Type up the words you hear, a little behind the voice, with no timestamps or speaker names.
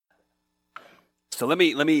So let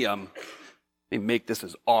me make this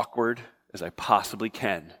as awkward as I possibly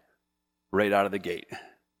can right out of the gate.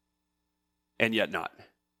 And yet not.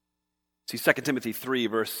 See, 2 Timothy 3,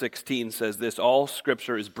 verse 16 says this: all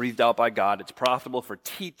Scripture is breathed out by God. It's profitable for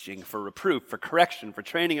teaching, for reproof, for correction, for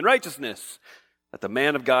training in righteousness, that the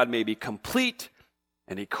man of God may be complete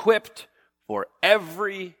and equipped for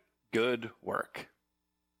every good work.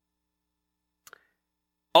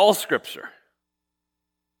 All Scripture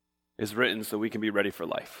is written so we can be ready for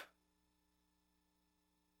life.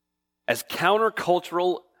 As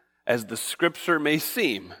countercultural as the Scripture may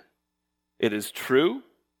seem, it is true,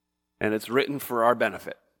 and it's written for our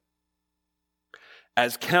benefit.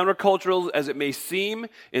 As countercultural as it may seem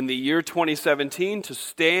in the year 2017 to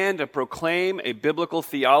stand and proclaim a biblical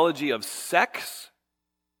theology of sex,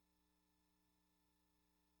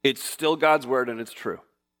 it's still God's word and it's true.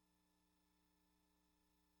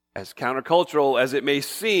 As countercultural as it may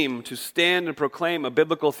seem to stand and proclaim a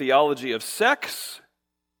biblical theology of sex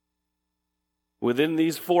within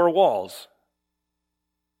these four walls,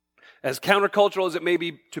 as countercultural as it may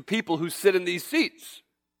be to people who sit in these seats,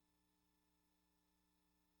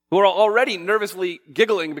 who are already nervously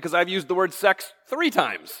giggling because I've used the word sex 3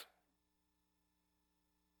 times,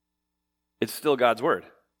 it's still God's word.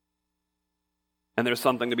 And there's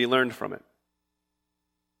something to be learned from it.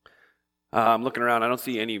 I'm looking around, I don't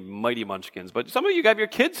see any mighty munchkins, but some of you have your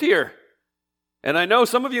kids here. And I know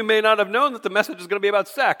some of you may not have known that the message is going to be about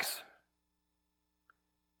sex.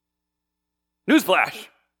 Newsflash.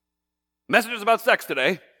 Message is about sex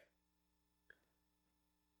today.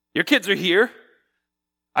 Your kids are here.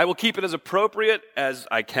 I will keep it as appropriate as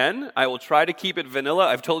I can. I will try to keep it vanilla.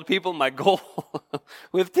 I've told people my goal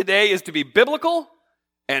with today is to be biblical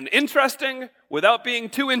and interesting without being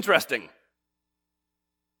too interesting.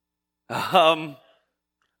 I'm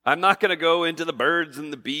not going to go into the birds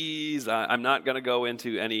and the bees. I'm not going to go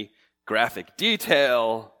into any graphic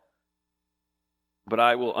detail. But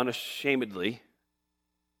I will unashamedly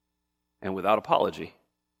and without apology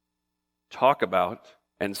talk about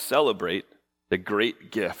and celebrate the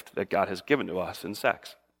great gift that God has given to us in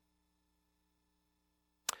sex.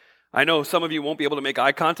 I know some of you won't be able to make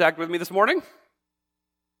eye contact with me this morning.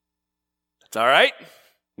 That's all right.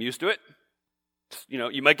 I'm used to it. You know,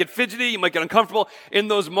 you might get fidgety, you might get uncomfortable in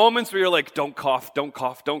those moments where you're like, don't cough, don't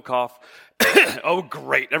cough, don't cough. Oh,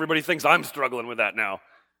 great. Everybody thinks I'm struggling with that now.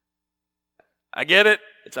 I get it.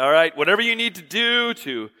 It's all right. Whatever you need to do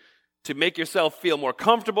to make yourself feel more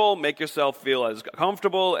comfortable, make yourself feel as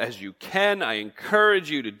comfortable as you can. I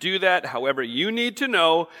encourage you to do that. However, you need to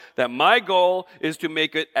know that my goal is to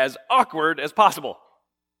make it as awkward as possible.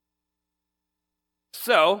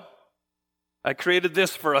 So, I created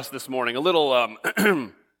this for us this morning, a little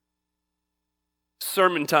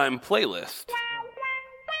sermon time playlist.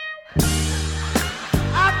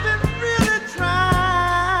 I've been really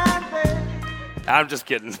trying, baby. I'm just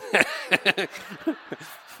kidding.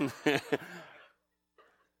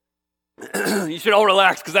 You should all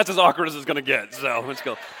relax because that's as awkward as it's going to get. So let's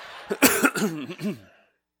go.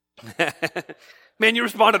 Man, you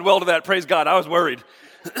responded well to that. Praise God. I was worried.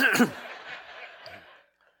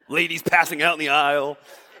 Ladies passing out in the aisle.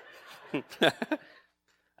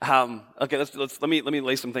 Okay, let me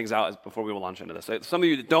lay some things out before we will launch into this. Some of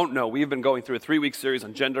you that don't know, we've been going through a 3-week series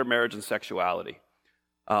on gender, marriage, and sexuality.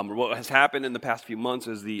 What has happened in the past few months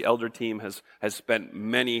is the elder team has spent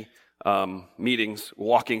many meetings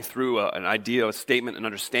walking through an idea, a statement, an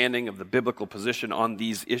understanding of the biblical position on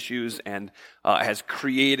these issues, and has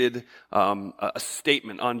created a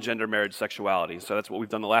statement on gender, marriage, sexuality. So that's what we've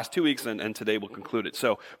done the last 2 weeks, and today we'll conclude it.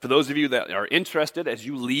 So for those of you that are interested, as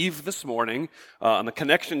you leave this morning on the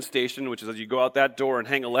connection station, which is as you go out that door and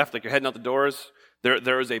hang a left, like you're heading out the doors,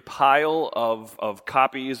 there is a pile of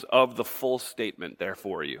copies of the full statement there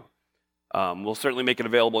for you. We'll certainly make it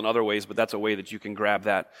available in other ways, but that's a way that you can grab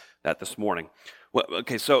that this morning. Well,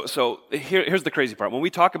 okay, so here's the crazy part. When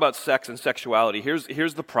we talk about sex and sexuality,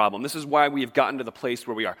 here's the problem. This is why we've gotten to the place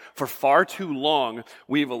where we are. For far too long,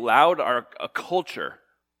 we've allowed a culture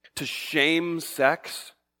to shame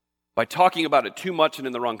sex by talking about it too much and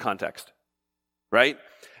in the wrong context, right?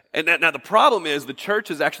 And now the problem is the church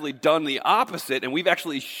has actually done the opposite, and we've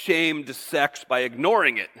actually shamed sex by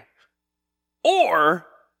ignoring it. Or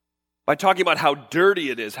by talking about how dirty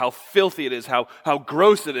it is, how filthy it is, how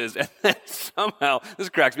gross it is, and then somehow, this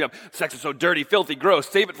cracks me up, sex is so dirty, filthy, gross,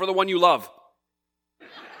 save it for the one you love.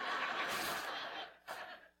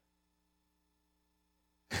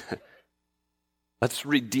 Let's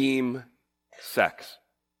redeem sex.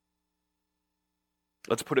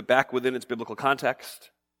 Let's put it back within its biblical context,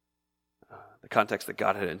 the context that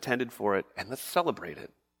God had intended for it, and let's celebrate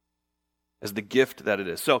it. as the gift that it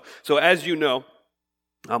is. So as you know,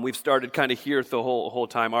 we've started kind of here the whole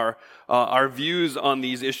time. Our views on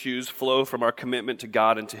these issues flow from our commitment to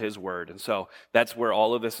God and to His Word. And so that's where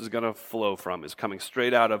all of this is going to flow from, is coming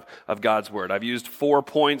straight out of God's Word. I've used 4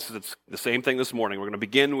 points. It's the same thing this morning. We're going to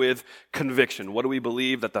begin with conviction. What do we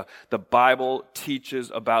believe that the Bible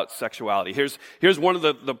teaches about sexuality? Here's one of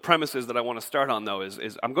the premises that I want to start on, though,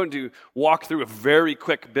 is I'm going to walk through a very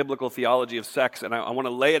quick biblical theology of sex, and I want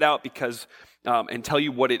to lay it out because and tell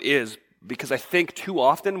you what it is. Because I think too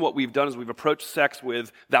often what we've done is we've approached sex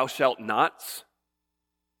with thou shalt nots.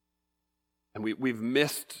 And we've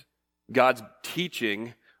missed God's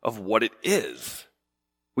teaching of what it is.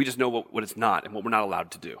 We just know what it's not and what we're not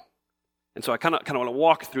allowed to do. And so I kind of want to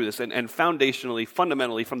walk through this. And foundationally,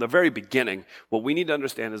 fundamentally, from the very beginning, what we need to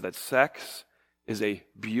understand is that sex is a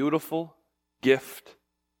beautiful gift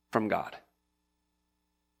from God.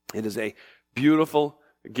 It is a beautiful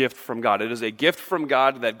gift from God. It is a gift from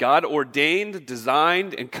God that God ordained,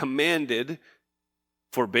 designed, and commanded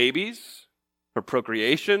for babies, for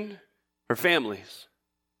procreation, for families.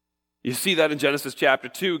 You see that in Genesis chapter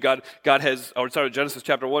 2. Genesis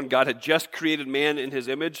chapter 1, God had just created man in His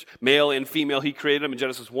image. Male and female, He created them. In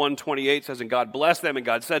Genesis 1:28 says, and God blessed them, and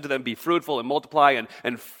God said to them, be fruitful and multiply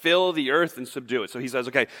and fill the earth and subdue it. So He says,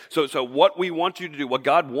 okay, so what we want you to do, what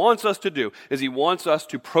God wants us to do, is He wants us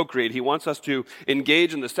to procreate. He wants us to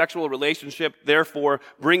engage in the sexual relationship, therefore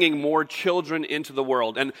bringing more children into the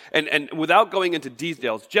world. And without going into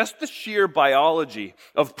details, just the sheer biology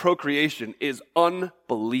of procreation is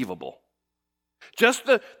unbelievable. Just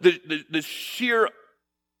the sheer,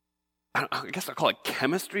 I guess I'll call it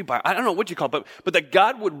chemistry, I don't know what you call it, but that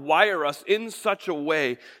God would wire us in such a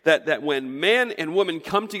way that when man and woman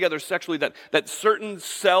come together sexually, that certain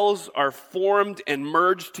cells are formed and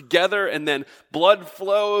merged together, and then blood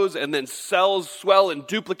flows, and then cells swell and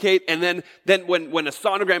duplicate, and then when a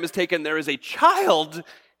sonogram is taken, there is a child.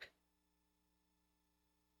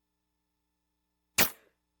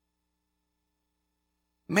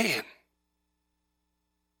 Man.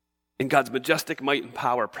 In God's majestic might and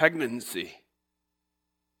power, pregnancy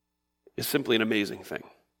is simply an amazing thing.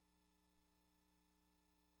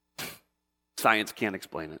 Science can't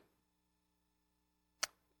explain it.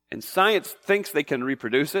 And science thinks they can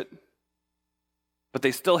reproduce it, but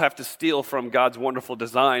they still have to steal from God's wonderful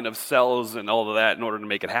design of cells and all of that in order to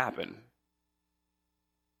make it happen.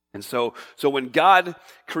 And so when God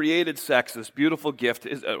created sex, this beautiful gift,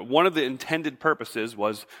 one of the intended purposes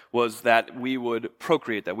was that we would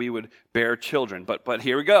procreate, that we would bear children. But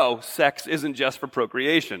here we go. Sex isn't just for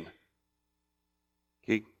procreation.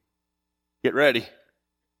 Okay, get ready.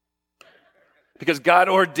 Because God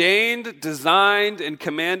ordained, designed, and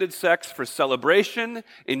commanded sex for celebration,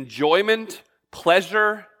 enjoyment,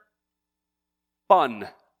 pleasure, fun.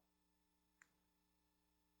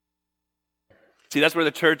 See, that's where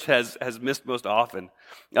the church has missed most often.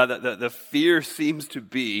 The fear seems to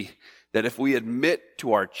be that if we admit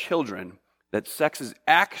to our children that sex is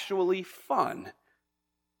actually fun,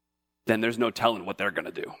 then there's no telling what they're going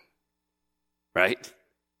to do, right?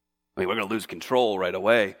 I mean, we're going to lose control right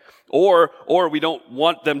away. Or we don't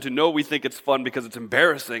want them to know we think it's fun because it's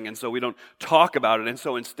embarrassing, and so we don't talk about it. And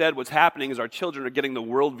so instead, what's happening is our children are getting the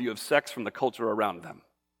worldview of sex from the culture around them.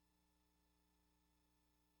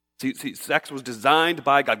 See, sex was designed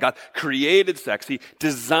by God. God created sex. He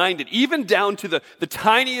designed it, even down to the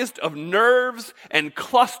tiniest of nerves and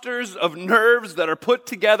clusters of nerves that are put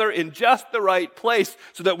together in just the right place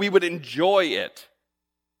so that we would enjoy it.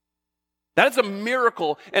 That's a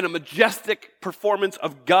miracle and a majestic performance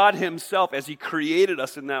of God Himself as He created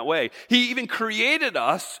us in that way. He even created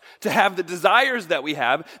us to have the desires that we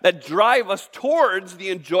have that drive us towards the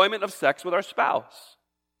enjoyment of sex with our spouse.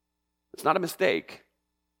 It's not a mistake.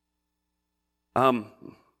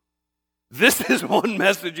 This is one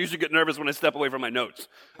message you should get nervous when I step away from my notes.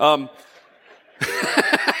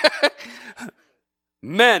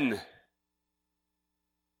 Men.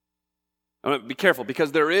 I'm going to be careful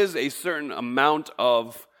because there is a certain amount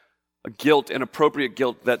of guilt, inappropriate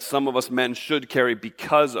guilt, that some of us men should carry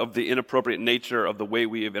because of the inappropriate nature of the way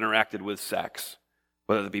we have interacted with sex,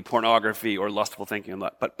 whether it be pornography or lustful thinking.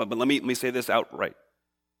 But let me say this outright.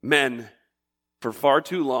 Men, for far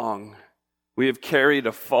too long, we have carried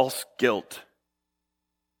a false guilt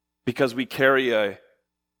because we carry a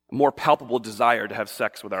more palpable desire to have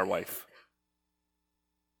sex with our wife.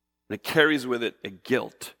 And it carries with it a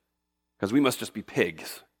guilt because we must just be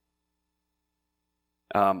pigs.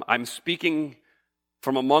 I'm speaking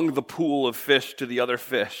from among the pool of fish to the other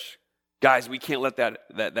fish Guys, we can't let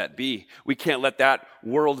that be. We can't let that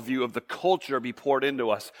worldview of the culture be poured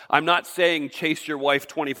into us. I'm not saying chase your wife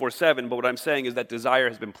 24/7, but what I'm saying is that desire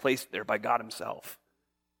has been placed there by God himself.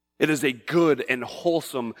 It is a good and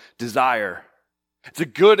wholesome desire. It's a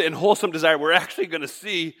good and wholesome desire. We're actually going to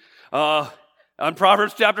see on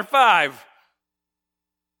Proverbs chapter 5.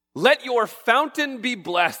 Let your fountain be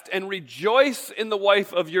blessed and rejoice in the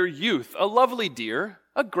wife of your youth, a lovely deer,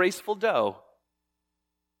 a graceful doe.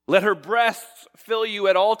 Let her breasts fill you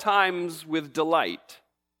at all times with delight.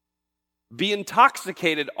 Be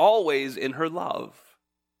intoxicated always in her love.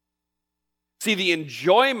 See, the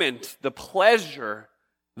enjoyment, the pleasure,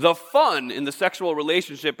 the fun in the sexual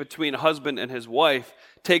relationship between a husband and his wife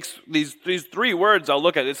takes these three words I'll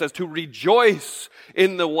look at. It says to rejoice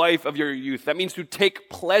in the wife of your youth. That means to take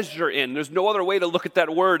pleasure in. There's no other way to look at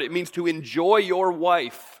that word. It means to enjoy your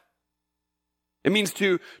wife. It means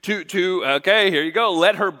okay, here you go.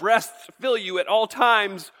 Let her breasts fill you at all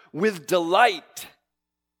times with delight.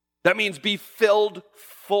 That means be filled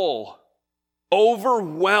full,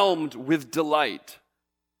 overwhelmed with delight.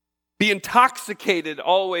 Be intoxicated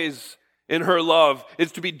always in her love.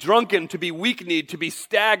 It's to be drunken, to be weak-kneed, to be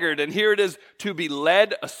staggered. And here it is, to be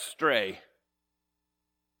led astray.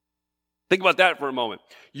 Think about that for a moment.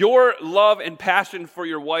 Your love and passion for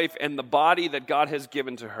your wife and the body that God has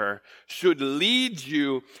given to her should lead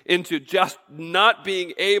you into just not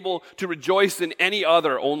being able to rejoice in any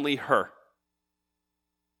other, only her.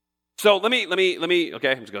 So let me,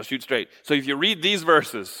 okay, I'm just going to shoot straight. So if you read these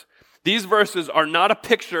verses are not a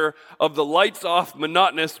picture of the lights off,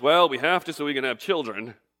 monotonous, well, we have to so we can have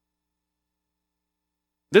children.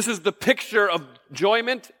 This is the picture of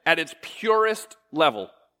enjoyment at its purest level.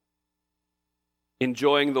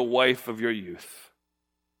 Enjoying the wife of your youth.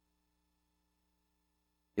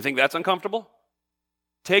 You think that's uncomfortable?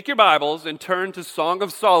 Take your Bibles and turn to Song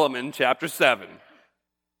of Solomon, chapter 7.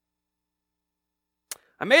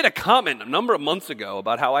 I made a comment a number of months ago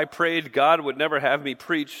about how I prayed God would never have me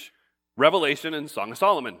preach Revelation and Song of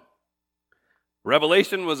Solomon.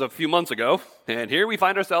 Revelation was a few months ago, and here we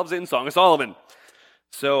find ourselves in Song of Solomon.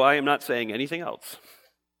 So I am not saying anything else,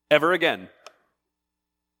 ever again.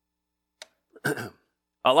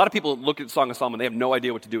 A lot of people look at Song of Solomon, they have no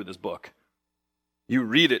idea what to do with this book. You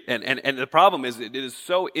read it, and the problem is it is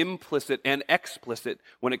so implicit and explicit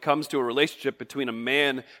when it comes to a relationship between a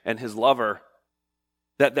man and his lover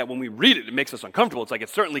that when we read it, it makes us uncomfortable. It's like, it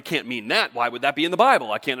certainly can't mean that. Why would that be in the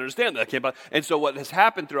Bible? I can't understand that. And so what has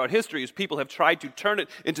happened throughout history is people have tried to turn it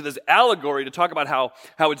into this allegory to talk about how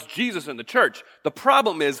it's Jesus and the church. The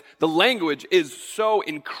problem is the language is so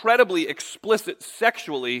incredibly explicit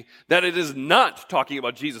sexually that it is not talking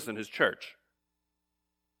about Jesus and his church.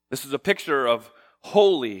 This is a picture of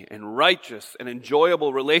holy and righteous and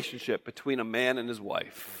enjoyable relationship between a man and his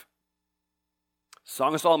wife.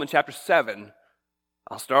 Song of Solomon chapter 7.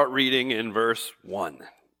 I'll start reading in verse 1.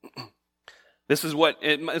 This is what,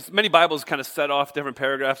 many Bibles kind of set off different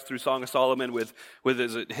paragraphs through Song of Solomon with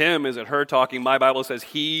is it him, is it her talking? My Bible says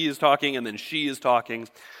he is talking and then she is talking.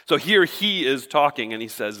 So here he is talking and he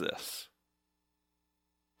says this.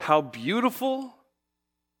 How beautiful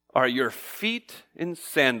are your feet in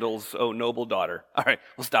sandals, O noble daughter. All right,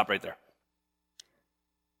 we'll stop right there.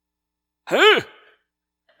 Huh?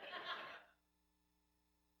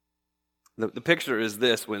 The picture is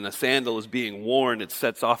this: when a sandal is being worn, it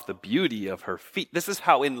sets off the beauty of her feet. This is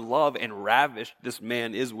how in love and ravished this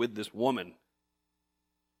man is with this woman.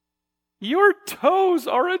 Your toes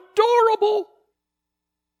are adorable.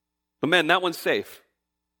 But men, that one's safe.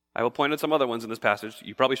 I will point out some other ones in this passage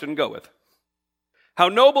you probably shouldn't go with. How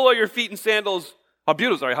noble are your feet in sandals. How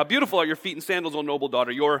beautiful are your feet in sandals, O noble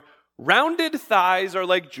daughter. Your rounded thighs are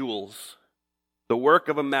like jewels, the work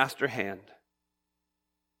of a master hand.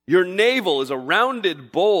 Your navel is a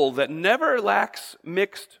rounded bowl that never lacks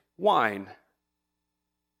mixed wine.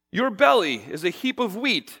 Your belly is a heap of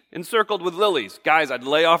wheat encircled with lilies. Guys, I'd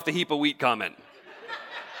lay off the heap of wheat comment.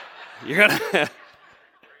 You're gonna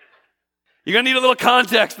need a little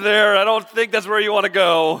context there. I don't think that's where you want to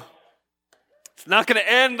go. It's not going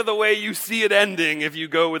to end the way you see it ending if you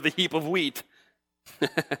go with the heap of wheat.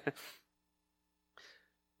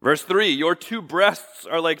 Verse 3, your two breasts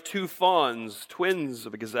are like two fawns, twins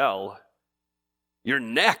of a gazelle. Your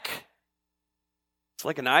neck, it's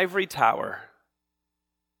like an ivory tower.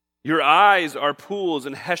 Your eyes are pools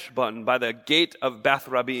in Heshbon by the gate of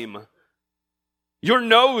Bath-rabbim. Your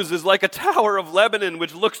nose is like a tower of Lebanon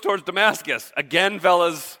which looks towards Damascus. Again,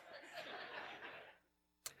 fellas.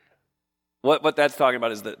 What that's talking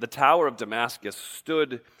about is that the Tower of Damascus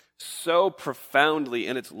stood so profoundly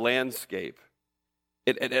in its landscape.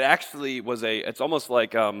 It actually was it's almost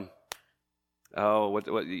like Oh,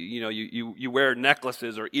 you wear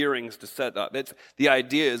necklaces or earrings to set up. The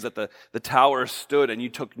idea is that the tower stood and you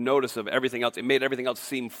took notice of everything else. It made everything else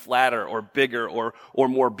seem flatter or bigger or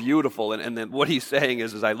more beautiful. And then what he's saying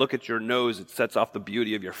is, as I look at your nose, it sets off the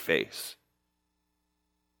beauty of your face.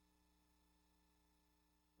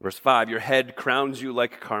 Verse 5, your head crowns you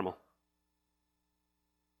like Carmel.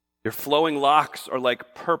 Your flowing locks are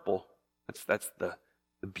like purple. That's the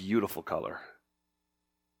beautiful color.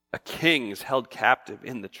 A king is held captive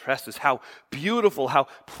in the tresses. How beautiful, how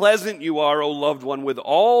pleasant you are, O loved one, with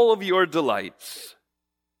all of your delights.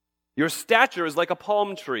 Your stature is like a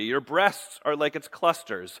palm tree. Your breasts are like its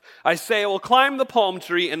clusters. I say, I will climb the palm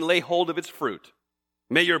tree and lay hold of its fruit.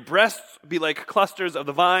 May your breasts be like clusters of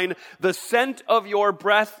the vine, the scent of your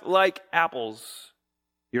breath like apples,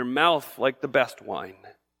 your mouth like the best wine.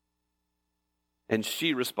 And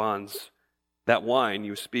she responds, that wine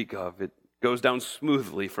you speak of, it goes down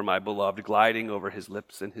smoothly for my beloved, gliding over his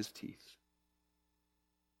lips and his teeth.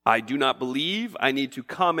 I do not believe I need to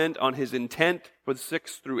comment on his intent for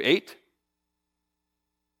 6 through 8.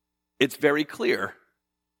 It's very clear.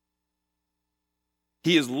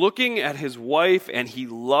 He is looking at his wife and he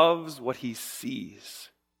loves what he sees.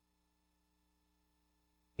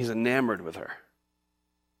 He's enamored with her.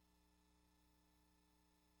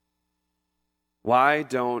 Why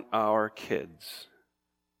don't our kids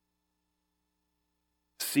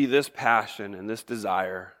see this passion and this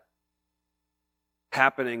desire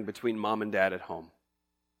happening between mom and dad at home?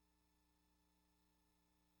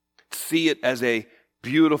 See it as a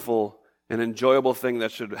beautiful and enjoyable thing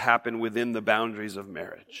that should happen within the boundaries of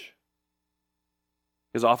marriage.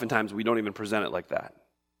 Because oftentimes we don't even present it like that.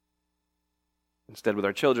 Instead, with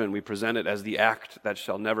our children, we present it as the act that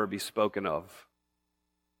shall never be spoken of,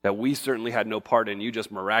 that we certainly had no part in, you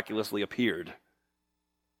just miraculously appeared.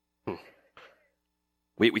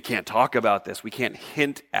 We can't talk about this. We can't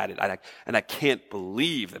hint at it. And I can't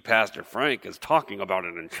believe that Pastor Frank is talking about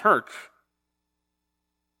it in church.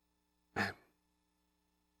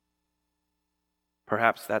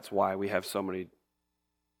 Perhaps that's why we have so many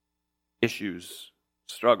issues,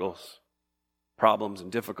 struggles, problems,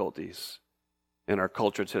 and difficulties in our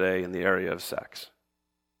culture today in the area of sex.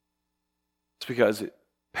 It's because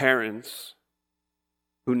parents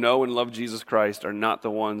who know and love Jesus Christ are not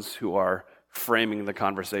the ones who are framing the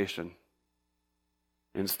conversation.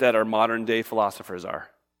 Instead, our modern day philosophers are.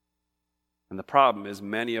 And the problem is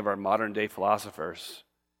many of our modern day philosophers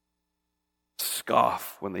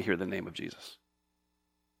scoff when they hear the name of Jesus.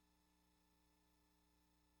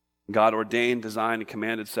 God ordained, designed, and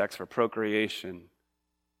commanded sex for procreation.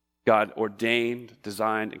 God ordained,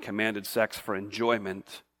 designed, and commanded sex for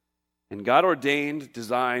enjoyment. And God ordained,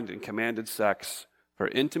 designed, and commanded sex for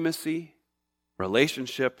intimacy,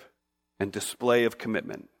 relationship, and display of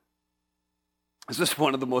commitment. This is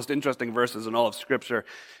one of the most interesting verses in all of Scripture.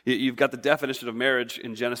 You've got the definition of marriage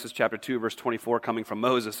in Genesis chapter 2, verse 24 coming from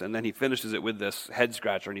Moses, and then he finishes it with this head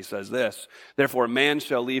scratcher, and he says this, therefore a man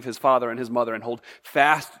shall leave his father and his mother and hold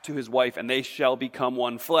fast to his wife, and they shall become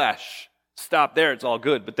one flesh. Stop there, it's all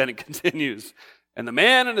good, but then it continues. And the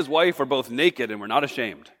man and his wife are both naked and were not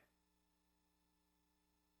ashamed.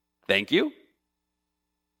 Thank you.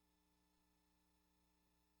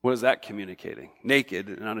 What is that communicating? Naked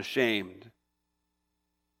and unashamed.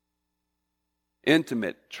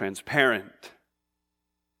 Intimate, transparent.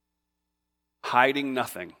 Hiding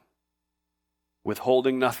nothing.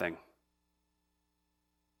 Withholding nothing.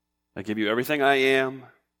 I give you everything I am,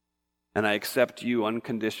 and I accept you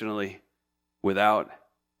unconditionally without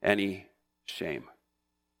any shame.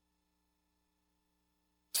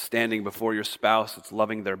 Standing before your spouse, it's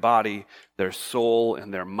loving their body, their soul,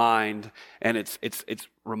 and their mind, and it's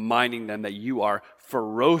reminding them that you are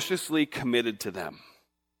ferociously committed to them.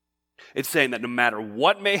 It's saying that no matter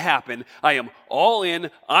what may happen, I am all in,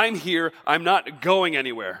 I'm here, I'm not going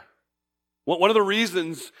anywhere. One of the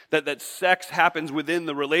reasons that sex happens within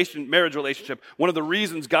the marriage relationship, one of the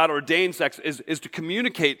reasons God ordained sex is to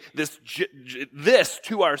communicate this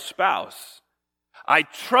to our spouse. I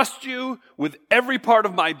trust you with every part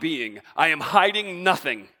of my being. I am hiding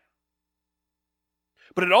nothing.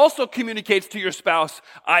 But it also communicates to your spouse,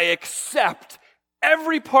 I accept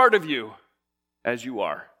every part of you as you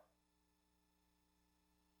are.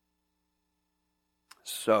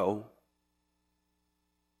 So,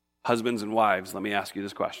 husbands and wives, let me ask you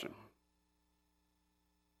this question.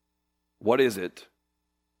 What is it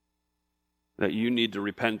that you need to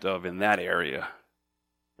repent of in that area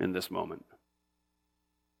in this moment?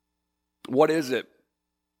 What is it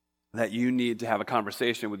that you need to have a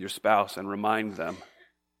conversation with your spouse and remind them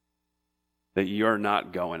that you're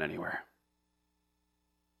not going anywhere?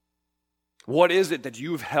 What is it that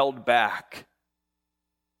you've held back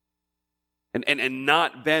and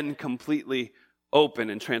not been completely open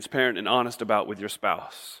and transparent and honest about with your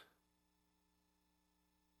spouse?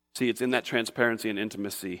 See, it's in that transparency and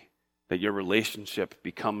intimacy that your relationship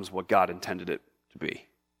becomes what God intended it to be.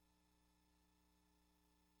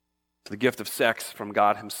 It's the gift of sex from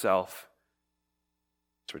God himself.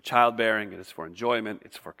 It's for childbearing, it's for enjoyment,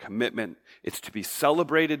 it's for commitment. It's to be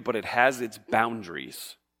celebrated, but it has its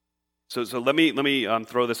boundaries. So let me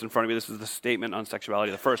throw this in front of you. This is the statement on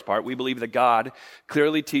sexuality, the first part. We believe that God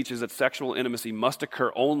clearly teaches that sexual intimacy must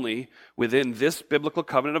occur only within this biblical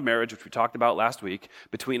covenant of marriage, which we talked about last week,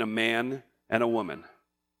 between a man and a woman.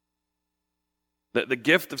 The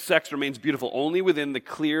gift of sex remains beautiful only within the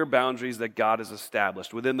clear boundaries that God has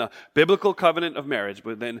established. Within the biblical covenant of marriage,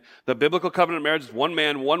 within the biblical covenant of marriage, is one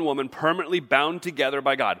man, one woman, permanently bound together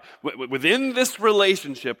by God. Within this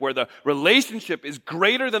relationship, where the relationship is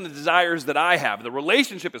greater than the desires that I have, the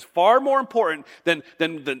relationship is far more important than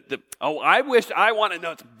I wish, I want to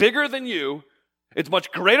know, it's bigger than you. It's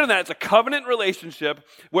much greater than that. It's a covenant relationship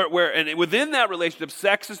and within that relationship,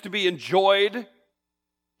 sex is to be enjoyed,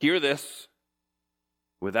 hear this,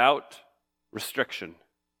 without restriction.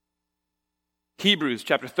 Hebrews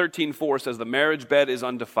chapter 13:4 says the marriage bed is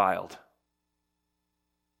undefiled.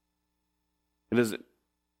 It is an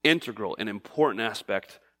integral and important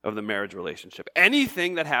aspect of the marriage relationship.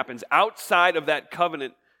 Anything that happens outside of that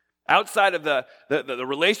covenant, outside of the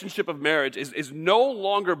relationship of marriage is no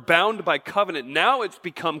longer bound by covenant. Now it's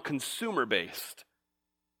become consumer-based.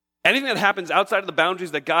 Anything that happens outside of the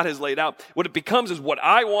boundaries that God has laid out, what it becomes is what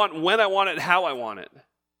I want, when I want it, and how I want it.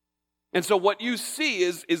 And so what you see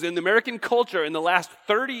is in the American culture in the last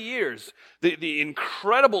 30 years, the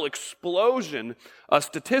incredible explosion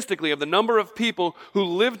statistically of the number of people who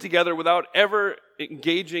live together without ever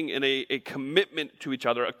engaging in a commitment to each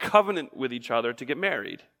other, a covenant with each other to get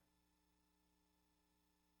married.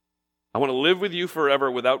 I want to live with you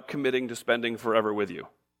forever without committing to spending forever with you.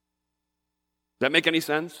 Does that make any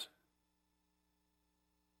sense?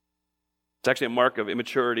 It's actually a mark of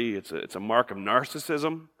immaturity. It's a mark of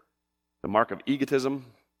narcissism. The mark of egotism.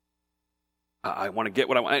 I want to get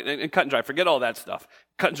what I want. And cut and dry, forget all that stuff.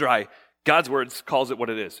 Cut and dry, God's words calls it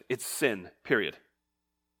what it is. It's sin, period.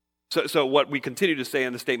 So what we continue to say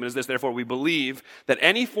in the statement is this: therefore we believe that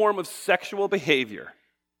any form of sexual behavior,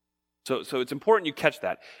 so it's important you catch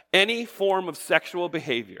that, any form of sexual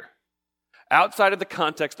behavior outside of the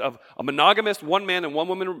context of a monogamous one man and one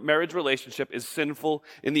woman marriage relationship is sinful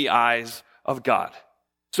in the eyes of God.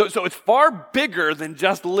 So it's far bigger than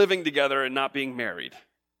just living together and not being married.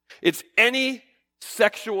 It's any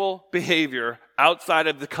sexual behavior outside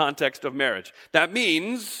of the context of marriage. That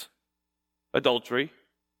means adultery,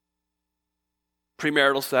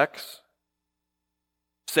 premarital sex,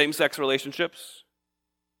 same-sex relationships,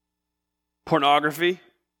 pornography,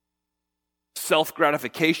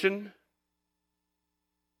 self-gratification,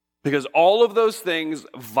 because all of those things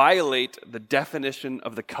violate the definition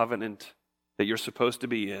of the covenant that you're supposed to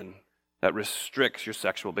be in that restricts your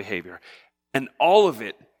sexual behavior. And all of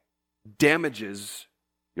it damages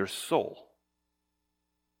your soul.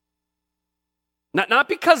 Not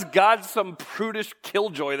because God's some prudish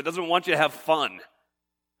killjoy that doesn't want you to have fun.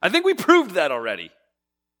 I think we proved that already.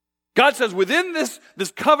 God says within this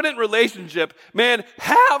covenant relationship, man,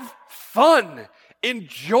 have fun.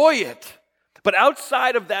 Enjoy it. But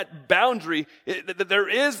outside of that boundary, there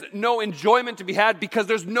is no enjoyment to be had because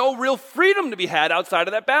there's no real freedom to be had outside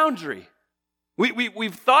of that boundary.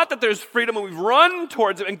 We've thought that there's freedom and we've run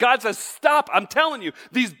towards it, and God says, stop, I'm telling you,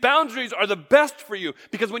 these boundaries are the best for you,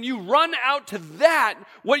 because when you run out to that,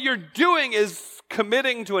 what you're doing is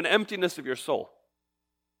committing to an emptiness of your soul.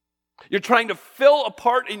 You're trying to fill a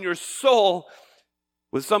part in your soul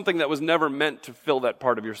with something that was never meant to fill that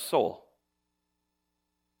part of your soul.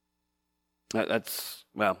 I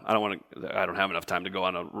don't have enough time to go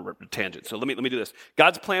on a tangent. So let me do this.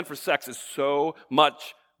 God's plan for sex is so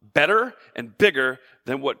much better and bigger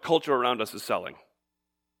than what culture around us is selling.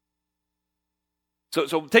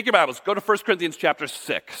 So take your Bibles, go to 1 Corinthians chapter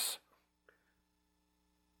 6.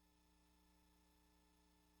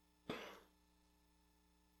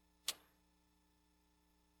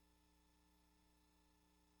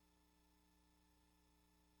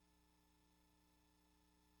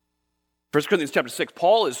 1 Corinthians chapter 6,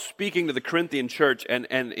 Paul is speaking to the Corinthian church, and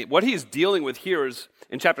what he is dealing with here is,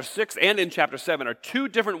 in chapter 6 and in chapter 7, are two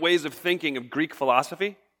different ways of thinking of Greek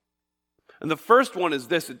philosophy. And the first one is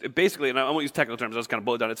this, basically, and I won't use technical terms, I'll just kind of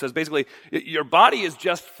boil it down. It says basically, your body is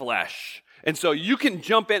just flesh. And so you can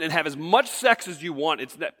jump in and have as much sex as you want.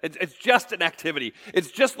 It's just an activity. It's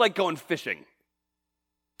just like going fishing.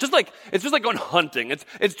 It's just like going hunting.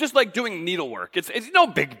 It's just like doing needlework. It's no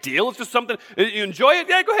big deal. It's just something, you enjoy it?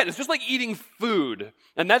 Yeah, go ahead. It's just like eating food.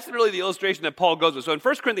 And that's really the illustration that Paul goes with. So in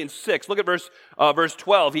 1 Corinthians 6, look at verse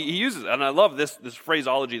 12. He uses it, and I love this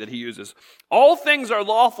phraseology that he uses. All things are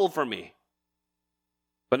lawful for me,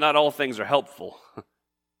 but not all things are helpful.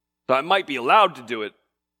 So I might be allowed to do it,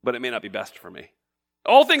 but it may not be best for me.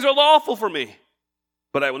 All things are lawful for me,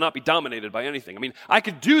 but I will not be dominated by anything. I mean, I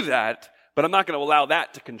could do that, but I'm not going to allow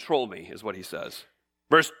that to control me, is what he says.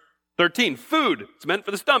 Verse 13, food, it's meant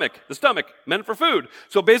for the stomach meant for food.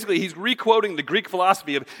 So basically, he's re-quoting the Greek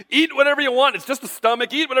philosophy of eat whatever you want, it's just the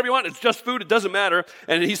stomach, eat whatever you want, it's just food, it doesn't matter.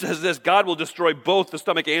 And he says this, God will destroy both the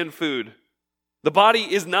stomach and food. The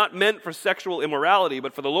body is not meant for sexual immorality,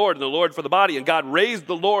 but for the Lord, and the Lord for the body. And God raised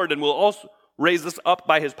the Lord and will also raise us up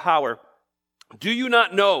by his power. Do you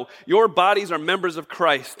not know your bodies are members of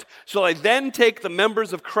Christ? Shall I then take the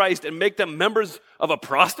members of Christ and make them members of a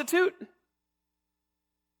prostitute?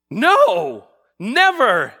 No,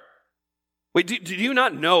 never. Wait, do you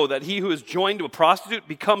not know that he who is joined to a prostitute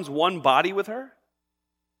becomes one body with her?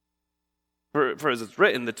 For as it's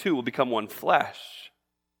written, the two will become one flesh.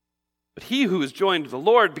 But he who is joined to the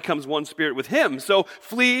Lord becomes one spirit with him. So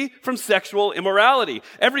flee from sexual immorality.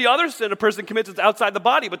 Every other sin a person commits is outside the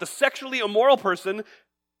body, but the sexually immoral person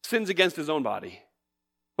sins against his own body.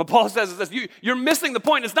 What Paul says is this, you're missing the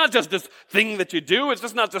point. It's not just this thing that you do. It's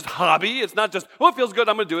just not just hobby. It's not just, it feels good,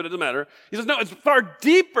 I'm going to do it, it doesn't matter. He says, no, it's far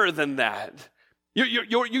deeper than that.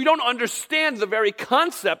 You don't understand the very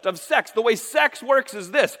concept of sex. The way sex works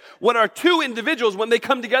is this. When our two individuals, when they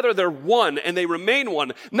come together, they're one and they remain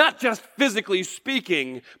one. Not just physically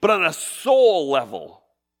speaking, but on a soul level.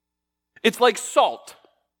 It's like salt.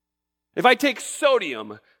 If I take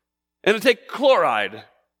sodium and I take chloride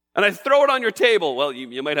and I throw it on your table, well,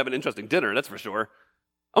 you might have an interesting dinner, that's for sure.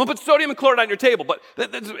 I'm going to put sodium and chloride on your table, but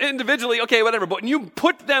individually, okay, whatever. But when you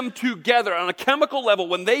put them together on a chemical level,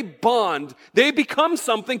 when they bond, they become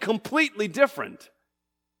something completely different.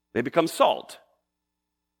 They become salt.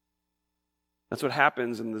 That's what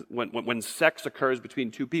happens when sex occurs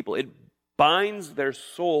between two people. It binds their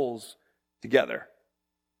souls together.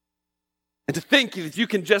 And to think that you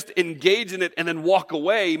can just engage in it and then walk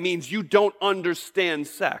away means you don't understand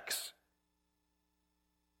sex.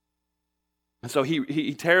 And so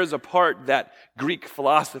he tears apart that Greek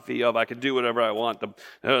philosophy of I can do whatever I want.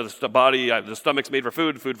 The stomach's made for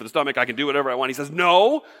food for the stomach. I can do whatever I want. He says,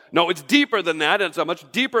 no, it's deeper than that. It's a much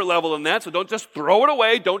deeper level than that. So don't just throw it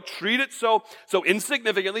away. Don't treat it so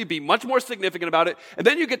insignificantly. Be much more significant about it. And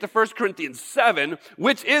then you get to 1 Corinthians 7,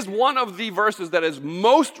 which is one of the verses that is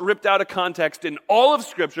most ripped out of context in all of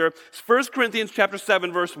Scripture. 1 Corinthians chapter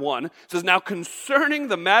 7, verse 1 says, now concerning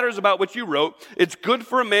the matters about which you wrote, it's good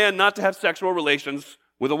for a man not to have sexual relations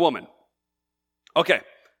with a woman. Okay,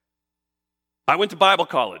 I went to Bible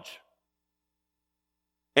college,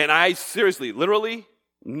 and I seriously, literally,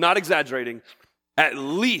 not exaggerating, at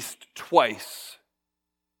least twice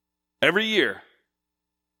every year,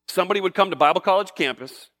 somebody would come to Bible college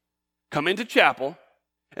campus, come into chapel,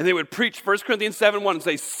 and they would preach 1 Corinthians 7:1 and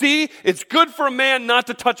say, see, it's good for a man not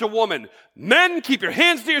to touch a woman. Men, keep your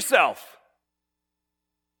hands to yourself.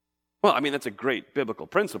 Well, I mean, that's a great biblical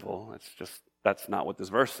principle. That's not what this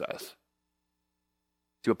verse says.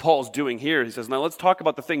 See what Paul's doing here, he says, now let's talk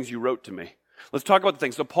about the things you wrote to me. Let's talk about the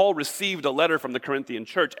things. So Paul received a letter from the Corinthian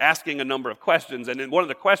church asking a number of questions, and one of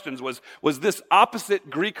the questions was this opposite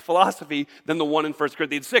Greek philosophy than the one in 1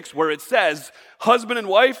 Corinthians 6, where it says, husband and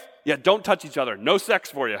wife, don't touch each other. No sex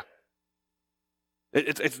for you.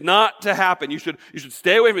 It's not to happen. You should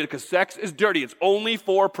stay away from it because sex is dirty. It's only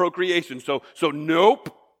for procreation. So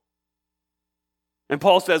nope. And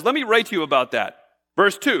Paul says, let me write to you about that.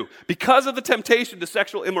 Verse 2, because of the temptation to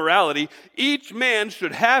sexual immorality, each man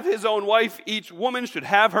should have his own wife, each woman should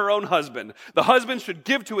have her own husband. The husband should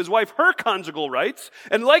give to his wife her conjugal rights,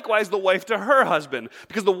 and likewise the wife to her husband.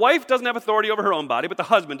 Because the wife doesn't have authority over her own body, but the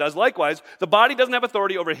husband does. Likewise, the body doesn't have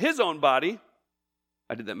authority over his own body.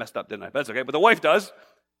 I did that messed up, didn't I? That's okay, but the wife does.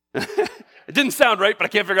 It didn't sound right, but I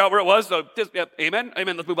can't figure out where it was, so just, amen,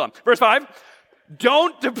 let's move on. Verse 5,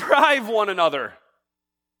 don't deprive one another.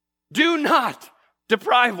 Do not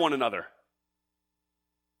deprive one another.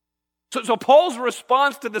 So Paul's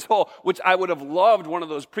response to this whole, which I would have loved one of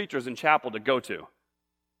those preachers in chapel to go to.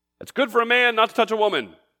 It's good for a man not to touch a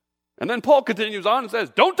woman. And then Paul continues on and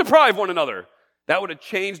says, don't deprive one another. That would have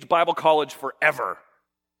changed Bible college forever.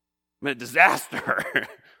 I mean, a disaster.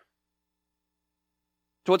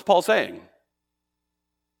 So what's Paul saying?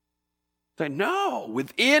 Saying, no,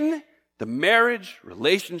 within the marriage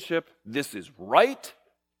relationship, this is right.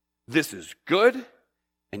 This is good,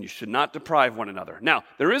 and you should not deprive one another. Now,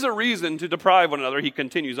 there is a reason to deprive one another. He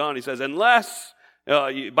continues on. He says, unless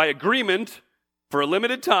by agreement for a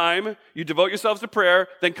limited time you devote yourselves to prayer,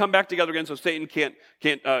 then come back together again so Satan can't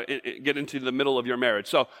get into the middle of your marriage.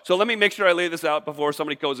 So let me make sure I lay this out before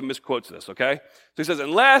somebody goes and misquotes this, okay? So he says,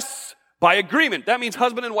 unless by agreement. That means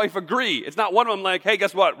husband and wife agree. It's not one of them like, hey,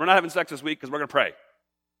 guess what? We're not having sex this week because we're going to pray.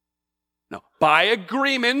 No, by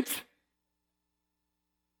agreement.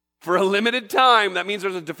 For a limited time, that means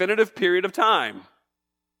there's a definitive period of time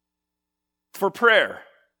for prayer.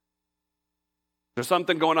 There's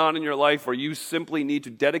something going on in your life where you simply need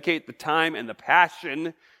to dedicate the time and the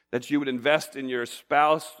passion that you would invest in your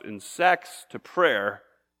spouse, in sex, to prayer,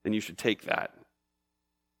 then you should take that.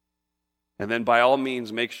 And then by all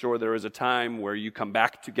means, make sure there is a time where you come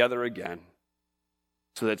back together again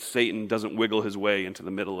so that Satan doesn't wiggle his way into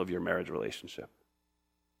the middle of your marriage relationship.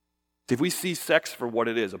 If we see sex for what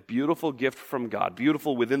it is, a beautiful gift from God,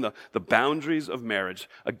 beautiful within the boundaries of marriage,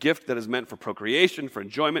 a gift that is meant for procreation, for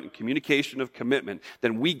enjoyment, and communication of commitment,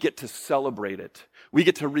 then we get to celebrate it. We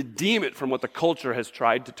get to redeem it from what the culture has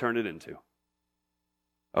tried to turn it into.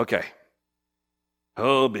 Okay.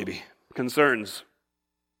 Oh, baby. Concerns.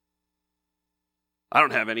 I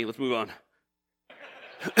don't have any. Let's move on.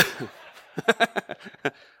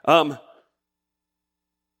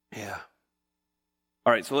 Yeah.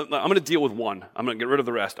 All right, so I'm going to deal with one. I'm going to get rid of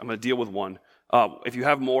the rest. I'm going to deal with one. If you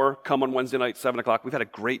have more, come on Wednesday night, 7 o'clock. We've had a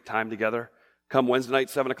great time together. Come Wednesday night,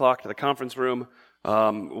 7 o'clock to the conference room.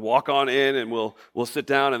 Walk on in, and we'll sit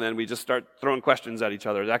down, and then we just start throwing questions at each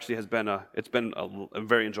other. It actually has been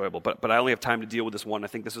very enjoyable. But I only have time to deal with this one. I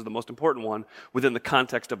think this is the most important one within the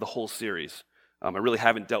context of the whole series. I really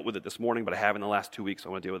haven't dealt with it this morning, but I have in the last 2 weeks. So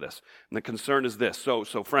I want to deal with this. And the concern is this. So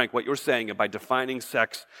Frank, what you're saying by defining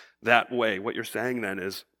sex that way, what you're saying then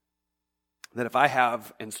is that if I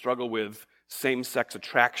have and struggle with same-sex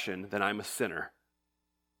attraction, then I'm a sinner.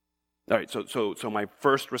 All right. So my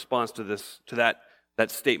first response to that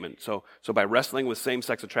statement. So by wrestling with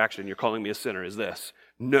same-sex attraction, you're calling me a sinner. Is this?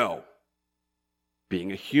 No.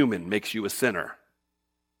 Being a human makes you a sinner.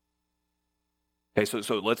 Okay,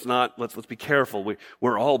 so let's be careful.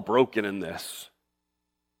 We're all broken in this.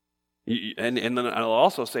 And then I'll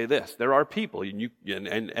also say this: there are people, well,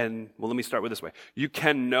 let me start with this way. You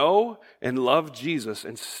can know and love Jesus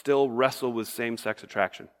and still wrestle with same-sex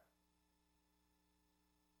attraction.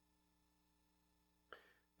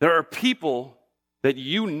 There are people that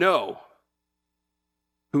you know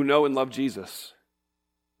who know and love Jesus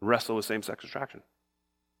wrestle with same-sex attraction.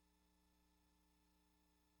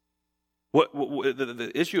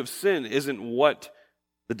 The issue of sin isn't what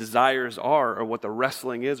the desires are or what the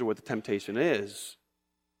wrestling is or what the temptation is.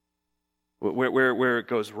 Where it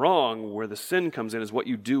goes wrong, where the sin comes in, is what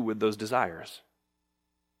you do with those desires.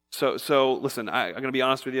 So listen, I'm going to be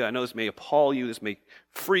honest with you. I know this may appall you, this may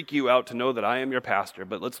freak you out to know that I am your pastor,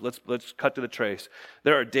 but let's cut to the chase.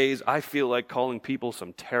 There are days I feel like calling people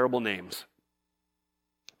some terrible names.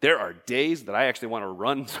 There are days that I actually want to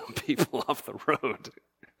run some people off the road.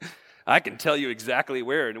 I can tell you exactly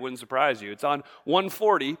where, and it wouldn't surprise you. It's on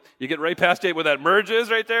 140. You get right past it where that merge is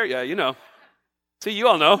right there. Yeah, you know. See, you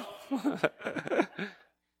all know.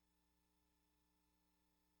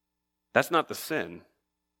 That's not the sin.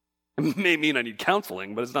 It may mean I need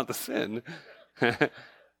counseling, but it's not the sin.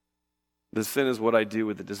 The sin is what I do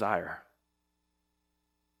with the desire.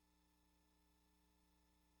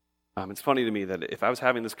 It's funny to me that if I was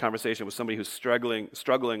having this conversation with somebody who's struggling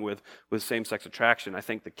with same-sex attraction, I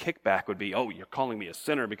think the kickback would be, oh, you're calling me a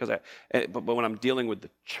sinner because but when I'm dealing with the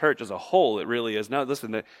church as a whole, it really is. No,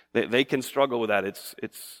 listen, they can struggle with that.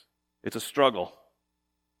 It's a struggle.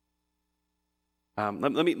 Let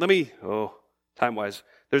me, time-wise,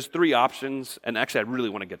 there's 3 options, and actually I really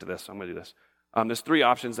want to get to this, so I'm going to do this. There's 3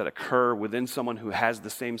 options that occur within someone who has the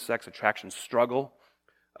same-sex attraction struggle.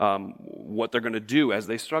 What they're going to do as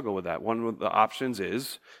they struggle with that. One of the options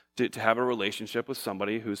is to have a relationship with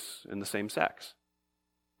somebody who's in the same sex.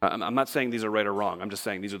 I'm not saying these are right or wrong. I'm just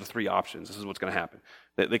saying these are the 3 options. This is what's going to happen.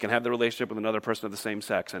 They can have the relationship with another person of the same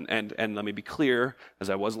sex. And let me be clear, as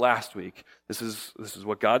I was last week, this is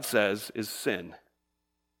what God says is sin.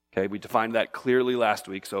 Okay, we defined that clearly last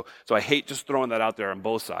week. So I hate just throwing that out there on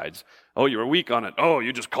both sides. Oh, you were weak on it. Oh,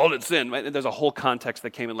 you just called it sin. There's a whole context that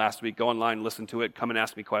came in last week. Go online, listen to it, come and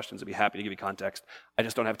ask me questions. I'd be happy to give you context. I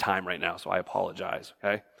just don't have time right now, so I apologize,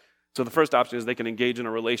 okay? So the first option is they can engage in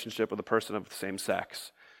a relationship with a person of the same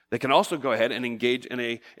sex. They can also go ahead and engage in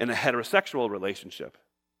a heterosexual relationship.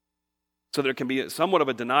 So there can be somewhat of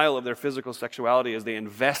a denial of their physical sexuality as they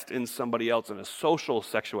invest in somebody else in a social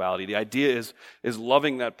sexuality. The idea is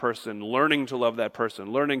loving that person, learning to love that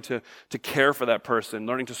person, learning to care for that person,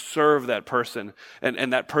 learning to serve that person,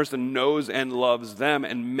 and that person knows and loves them.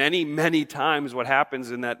 And many, many times what happens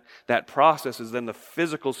in that process is then the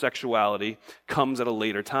physical sexuality comes at a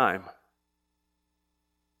later time.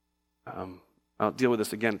 I'll deal with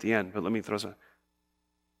this again at the end, but let me throw some.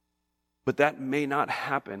 But that may not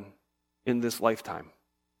happen in this lifetime.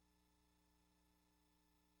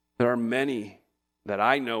 There are many that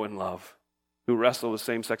I know and love who wrestle with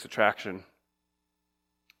same-sex attraction,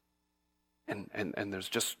 and there's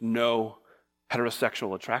just no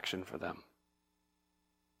heterosexual attraction for them.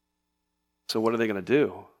 So what are they going to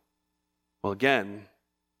do? Well, again,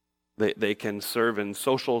 they can serve in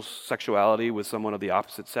social sexuality with someone of the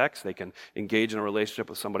opposite sex. They can engage in a relationship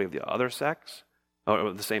with somebody of the other sex.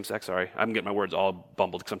 Oh, the same sex, sorry. I'm getting my words all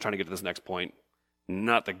bumbled because I'm trying to get to this next point.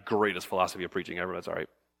 Not the greatest philosophy of preaching ever, that's all right.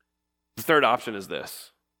 The third option is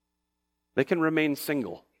this. They can remain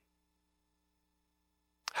single.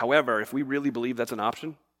 However, if we really believe that's an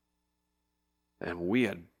option, then we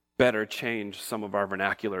had better change some of our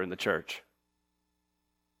vernacular in the church.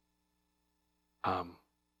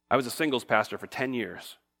 I was a singles pastor for 10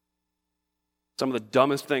 years. Some of the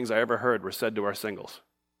dumbest things I ever heard were said to our singles.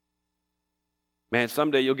 Man,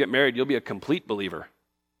 someday you'll get married, you'll be a complete believer.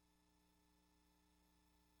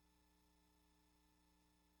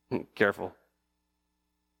 Careful.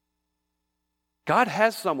 God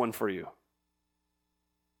has someone for you.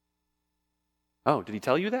 Oh, did he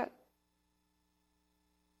tell you that?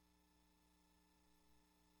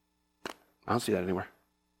 I don't see that anywhere.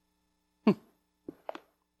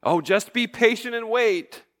 Oh, just be patient and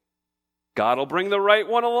wait. God will bring the right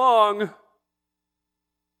one along.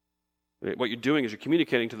 What you're doing is you're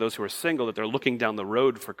communicating to those who are single that they're looking down the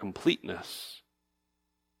road for completeness.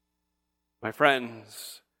 My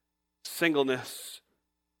friends, singleness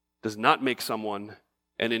does not make someone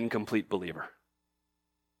an incomplete believer.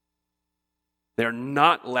 They're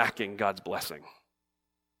not lacking God's blessing.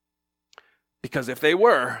 Because if they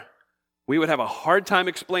were, we would have a hard time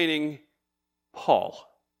explaining Paul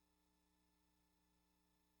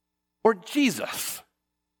or Jesus.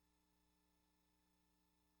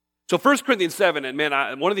 So 1 Corinthians 7, and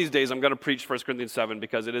man, one of these days I'm going to preach 1 Corinthians 7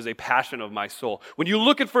 because it is a passion of my soul. When you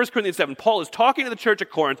look at 1 Corinthians 7, Paul is talking to the church at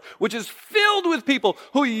Corinth, which is filled with people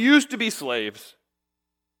who used to be slaves.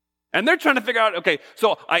 And they're trying to figure out, okay,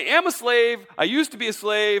 so I am a slave, I used to be a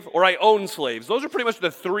slave, or I own slaves. Those are pretty much the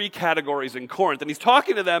three categories in Corinth. And he's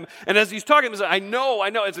talking to them, and as he's talking to them, he says, I know,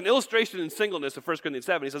 it's an illustration in singleness of 1 Corinthians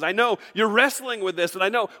 7. He says, I know you're wrestling with this, and I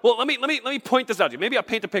know, well, let me point this out to you. Maybe I'll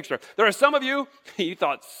paint a picture. There are some of you, you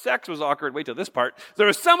thought sex was awkward, wait till this part. There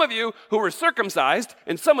are some of you who were circumcised,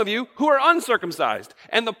 and some of you who are uncircumcised.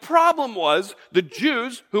 And the problem was, the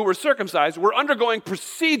Jews who were circumcised were undergoing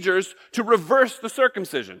procedures to reverse the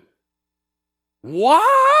circumcision.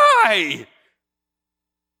 Why?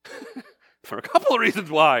 For a couple of reasons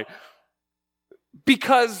why.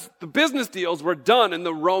 Because the business deals were done in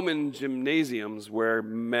the Roman gymnasiums where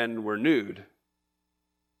men were nude.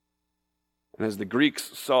 And as the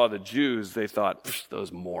Greeks saw the Jews, they thought,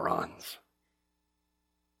 those morons.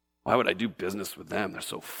 Why would I do business with them? They're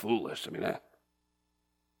so foolish.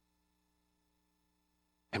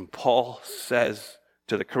 And Paul says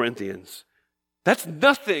to the Corinthians, that's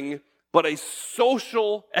nothing but a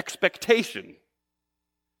social expectation.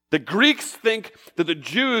 The Greeks think that the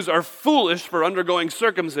Jews are foolish for undergoing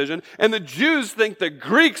circumcision, and the Jews think the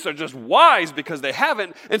Greeks are just wise because they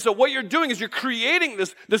haven't. And so what you're doing is you're creating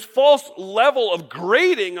this false level of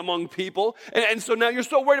grading among people, and so now you're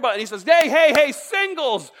so worried about it. And he says, hey,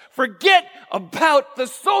 singles, forget about the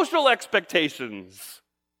social expectations.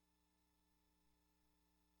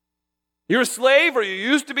 You're a slave, or you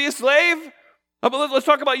used to be a slave? But let's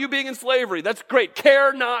talk about you being in slavery. That's great.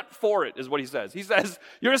 Care not for it, is what he says. He says,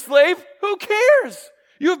 you're a slave? Who cares?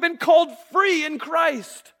 You have been called free in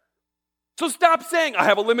Christ. So stop saying, I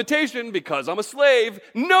have a limitation because I'm a slave.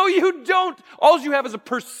 No, you don't. All you have is a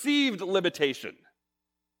perceived limitation.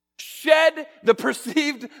 Shed the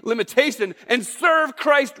perceived limitation and serve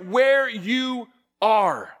Christ where you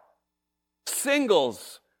are.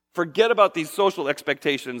 Singles, forget about these social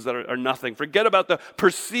expectations that are nothing. Forget about the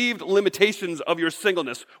perceived limitations of your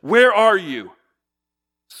singleness. Where are you?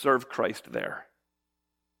 Serve Christ there.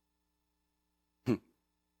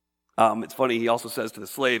 It's funny, he also says to the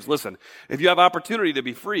slaves, listen, if you have opportunity to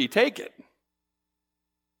be free, take it.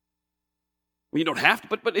 You don't have to,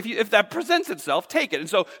 but if that presents itself, take it. And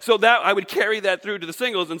so that I would carry that through to the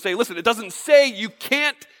singles and say, listen, it doesn't say you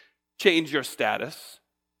can't change your status.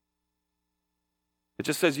 It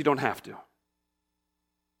just says you don't have to.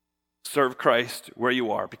 Serve Christ where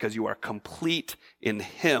you are because you are complete in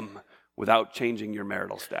him without changing your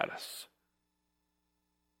marital status.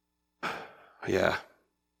 Yeah,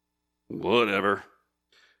 whatever.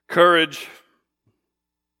 Courage.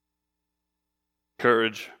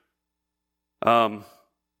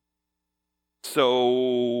 So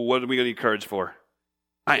what are we going to need courage for?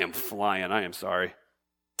 I am flying. I am sorry.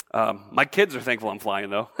 My kids are thankful I'm flying,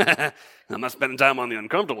 though. I'm not spending time on the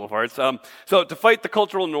uncomfortable parts. So to fight the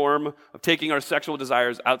cultural norm of taking our sexual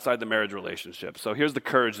desires outside the marriage relationship. So here's the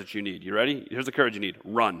courage that you need. You ready? Here's the courage you need.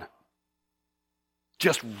 Run.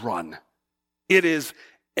 Just run. It is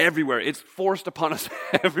everywhere. It's forced upon us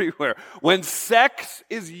everywhere. When sex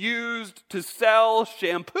is used to sell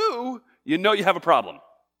shampoo, you know you have a problem.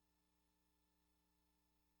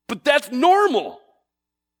 But that's normal.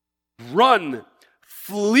 Run,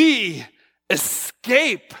 flee,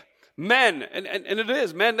 escape. Men, and it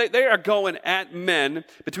is, men, they are going at men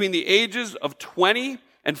between the ages of 20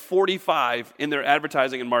 and 45 in their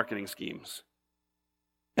advertising and marketing schemes.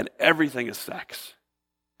 And everything is sex,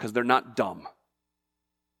 because they're not dumb.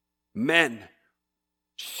 Men,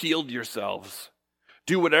 shield yourselves.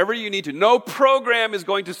 Do whatever you need to. No program is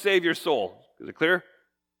going to save your soul. Is it clear?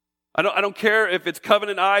 I don't care if it's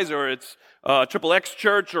Covenant Eyes or it's Triple X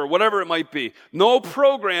Church or whatever it might be. No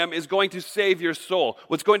program is going to save your soul.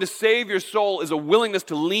 What's going to save your soul is a willingness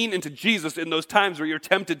to lean into Jesus in those times where you're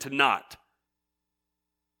tempted to not.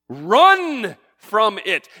 Run from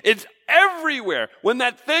it. It's everywhere. When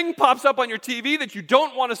that thing pops up on your TV that you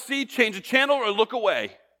don't want to see, change a channel or look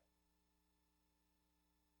away.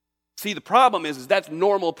 See, the problem is that's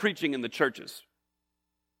normal preaching in the churches.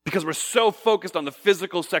 Because we're so focused on the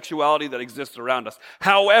physical sexuality that exists around us.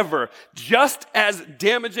 However, just as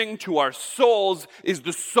damaging to our souls is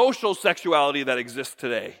the social sexuality that exists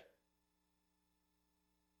today.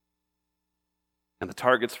 And the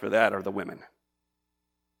targets for that are the women.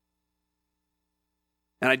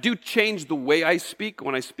 And I do change the way I speak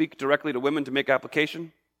when I speak directly to women to make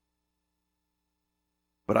application.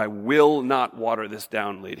 But I will not water this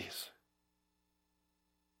down, ladies.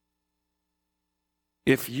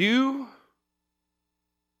 If you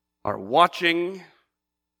are watching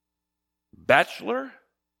Bachelor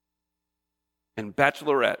and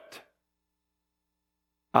Bachelorette,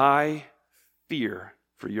 I fear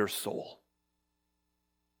for your soul.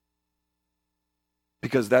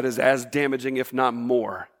 Because that is as damaging, if not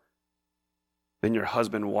more, than your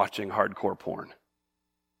husband watching hardcore porn.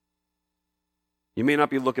 You may not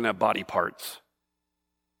be looking at body parts,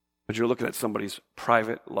 but you're looking at somebody's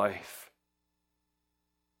private life.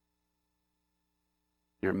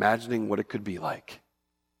 You're imagining what it could be like.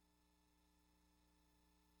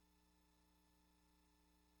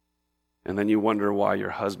 And then you wonder why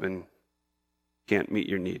your husband can't meet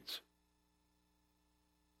your needs.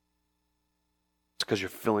 It's because you're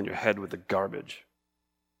filling your head with the garbage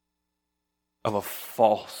of a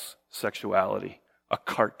false sexuality, a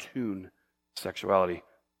cartoon sexuality,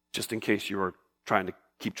 just in case you were trying to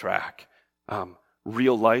keep track.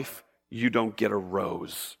 Real life, you don't get a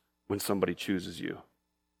rose when somebody chooses you.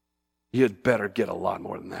 You'd better get a lot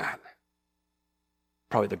more than that.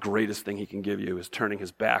 Probably the greatest thing he can give you is turning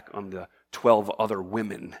his back on the 12 other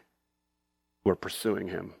women who are pursuing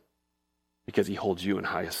him because he holds you in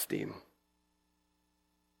high esteem.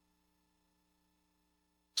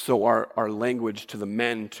 So our language to the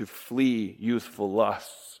men to flee youthful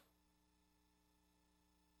lusts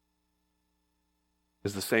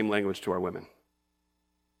is the same language to our women.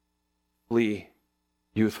 Flee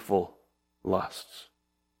youthful lusts.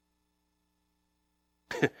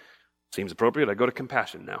 Seems appropriate. I go to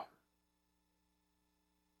compassion now.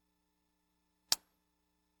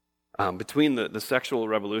 Between the sexual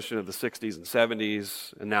revolution of the 60s and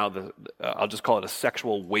 70s, and now I'll just call it a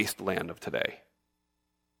sexual wasteland of today.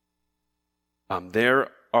 There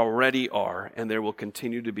already are, and there will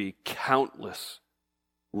continue to be countless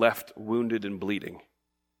left wounded and bleeding.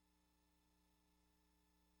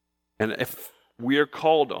 And if we are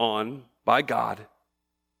called on by God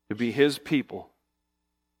to be his people,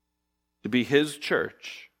 to be his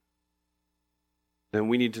church, then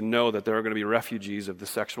we need to know that there are going to be refugees of the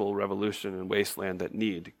sexual revolution and wasteland that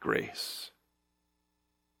need grace.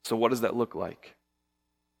 So what does that look like?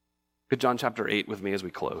 Look at John chapter 8 with me as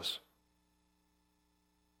we close.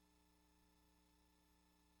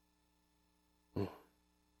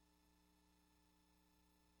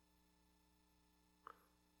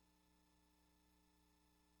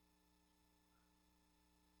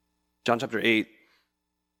 John chapter 8.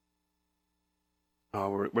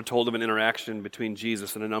 We're told of an interaction between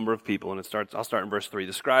Jesus and a number of people, and I'll start in verse 3.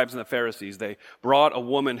 The scribes and the Pharisees, they brought a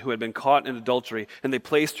woman who had been caught in adultery, and they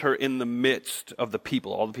placed her in the midst of the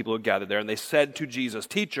people, all the people who had gathered there, and they said to Jesus,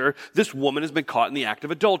 "Teacher, this woman has been caught in the act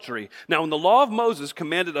of adultery. Now, when the law of Moses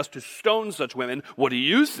commanded us to stone such women, what do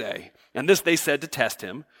you say?" And this they said to test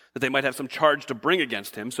him, that they might have some charge to bring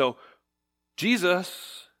against him. So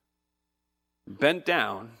Jesus bent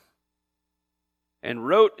down and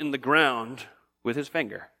wrote in the ground with his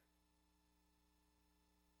finger.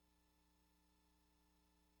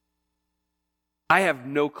 I have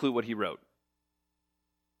no clue what he wrote.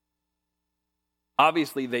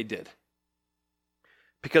 Obviously, they did.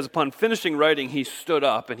 Because upon finishing writing, he stood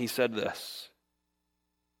up and he said this: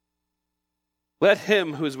 "Let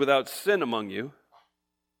him who is without sin among you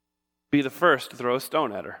be the first to throw a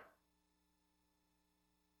stone at her."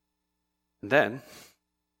 And then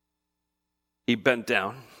he bent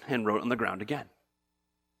down and wrote on the ground again.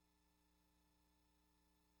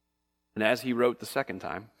 And as he wrote the second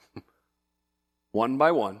time, one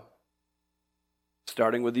by one,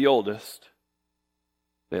 starting with the oldest,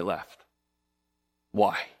 they left.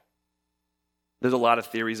 Why? There's a lot of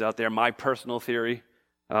theories out there. My personal theory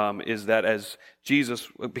is that as Jesus,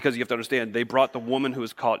 because you have to understand, they brought the woman who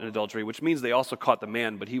was caught in adultery, which means they also caught the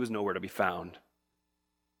man, but he was nowhere to be found.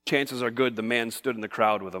 Chances are good the man stood in the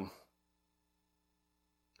crowd with them.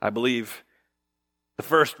 I believe the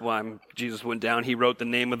first time Jesus went down, he wrote the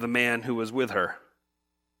name of the man who was with her.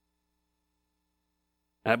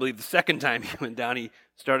 And I believe the second time he went down, he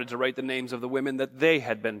started to write the names of the women that they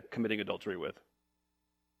had been committing adultery with.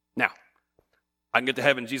 Now, I can get to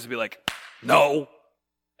heaven, Jesus will be like, "No."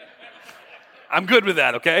 I'm good with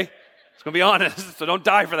that, okay? It's going to be honest, so don't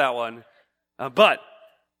die for that one. But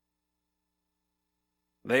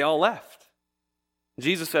they all left.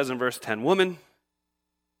 Jesus says in verse 10, "Woman,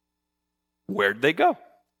 where'd they go?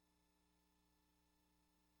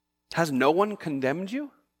 Has no one condemned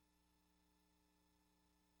you?"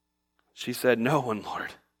 She said, "No one,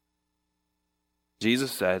 Lord."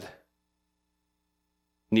 Jesus said,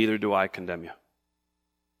 "Neither do I condemn you.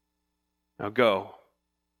 Now go,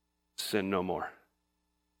 sin no more."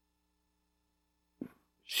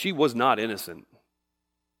 She was not innocent.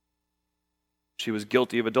 She was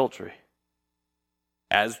guilty of adultery,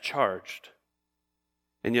 as charged.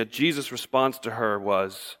 And yet Jesus' response to her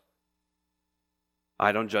was,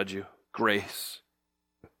 "I don't judge you. Grace.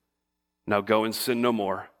 Now go and sin no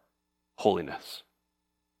more. Holiness."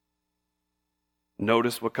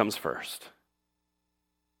 Notice what comes first.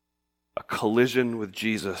 A collision with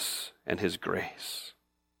Jesus and his grace.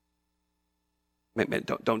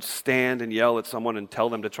 Don't stand and yell at someone and tell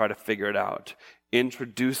them to try to figure it out.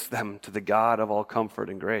 Introduce them to the God of all comfort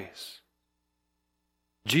and grace.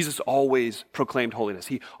 Jesus always proclaimed holiness.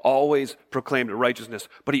 He always proclaimed righteousness,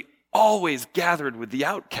 but he always gathered with the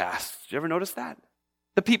outcasts. Did you ever notice that?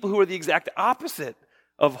 The people who are the exact opposite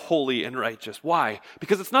of holy and righteous. Why?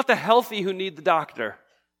 Because it's not the healthy who need the doctor.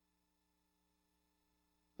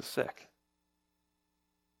 The sick.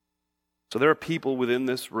 So there are people within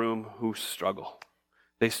this room who struggle.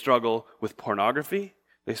 They struggle with pornography.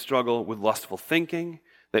 They struggle with lustful thinking.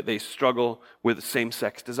 They struggle with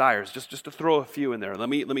same-sex desires. Just to throw a few in there. Let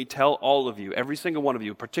me tell all of you, every single one of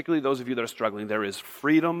you, particularly those of you that are struggling, there is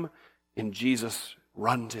freedom in Jesus.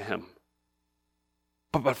 Run to him.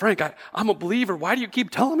 But Frank, I'm a believer. Why do you keep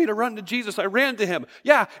telling me to run to Jesus? I ran to him.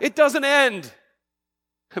 Yeah, it doesn't end.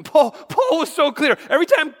 And Paul was so clear. Every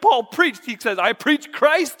time Paul preached, he says, "I preach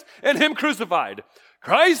Christ and him crucified.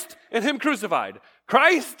 Christ and him crucified.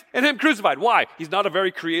 Christ and him crucified." Why? He's not a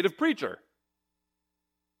very creative preacher.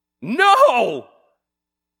 No!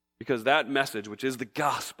 Because that message, which is the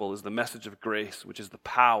gospel, is the message of grace, which is the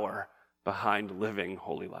power behind living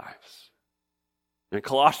holy lives. And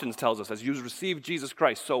Colossians tells us, as you receive Jesus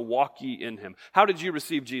Christ, so walk ye in him. How did you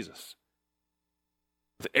receive Jesus?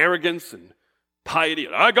 With arrogance and piety.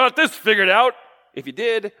 I got this figured out. If you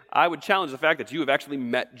did, I would challenge the fact that you have actually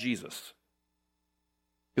met Jesus.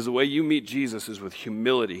 Because the way you meet Jesus is with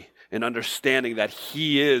humility and understanding that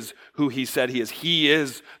he is who he said he is. He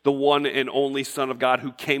is the one and only Son of God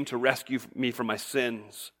who came to rescue me from my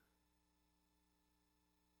sins.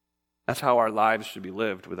 That's how our lives should be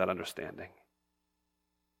lived, with that understanding.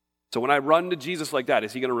 So when I run to Jesus like that,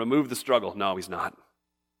 is he going to remove the struggle? No, he's not.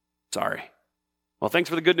 Sorry. Well, thanks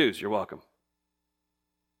for the good news. You're welcome.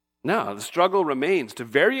 No, the struggle remains to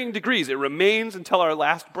varying degrees. It remains until our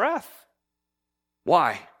last breath.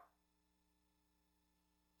 Why?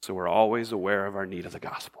 So we're always aware of our need of the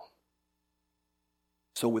gospel.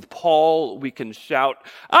 So with Paul, we can shout,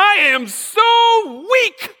 "I am so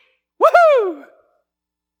weak!" Woohoo!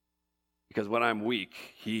 Because when I'm weak,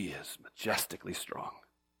 he is majestically strong.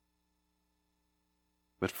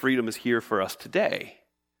 But freedom is here for us today.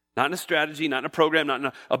 Not in a strategy, not in a program, not in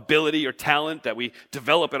an ability or talent that we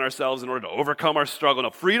develop in ourselves in order to overcome our struggle. No,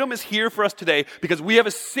 freedom is here for us today because we have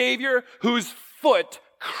a Savior whose foot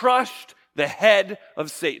crushed the head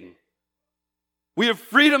of Satan. We have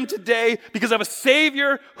freedom today because of a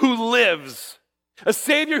Savior who lives. A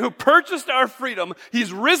Savior who purchased our freedom.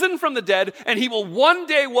 He's risen from the dead, and he will one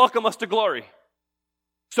day welcome us to glory.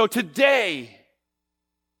 So today,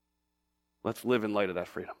 let's live in light of that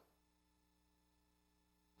freedom.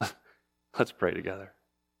 Let's pray together.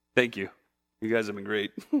 Thank you. You guys have been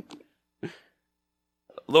great.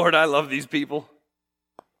 Lord, I love these people.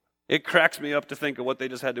 It cracks me up to think of what they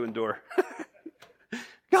just had to endure.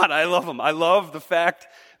 God, I love them. I love the fact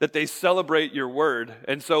that they celebrate your word.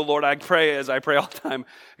 And so, Lord, I pray as I pray all the time,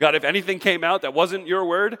 God, if anything came out that wasn't your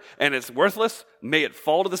word and it's worthless, may it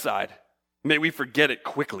fall to the side. May we forget it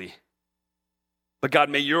quickly. But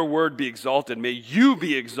God, may your word be exalted. May you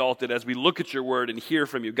be exalted as we look at your word and hear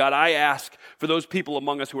from you. God, I ask for those people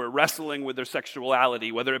among us who are wrestling with their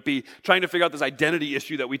sexuality, whether it be trying to figure out this identity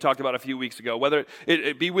issue that we talked about a few weeks ago, whether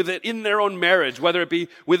it be within their own marriage, whether it be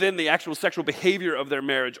within the actual sexual behavior of their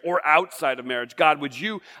marriage or outside of marriage. God, would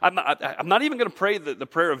you, I'm not even going to pray the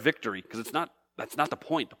prayer of victory because that's not the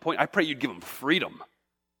point. The point, I pray you'd give them freedom.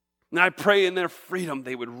 And I pray in their freedom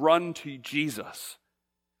they would run to Jesus.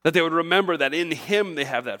 That they would remember that in him they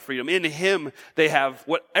have that freedom. In him they have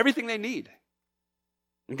everything they need.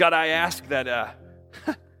 And God, I ask that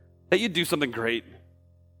that you'd do something great.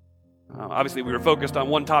 Obviously, we were focused on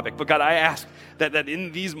one topic, but God, I ask that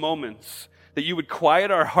in these moments that you would quiet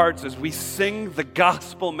our hearts as we sing the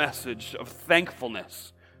gospel message of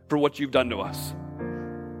thankfulness for what you've done to us,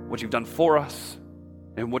 what you've done for us,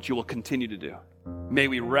 and what you will continue to do. May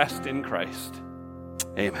we rest in Christ.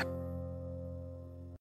 Amen.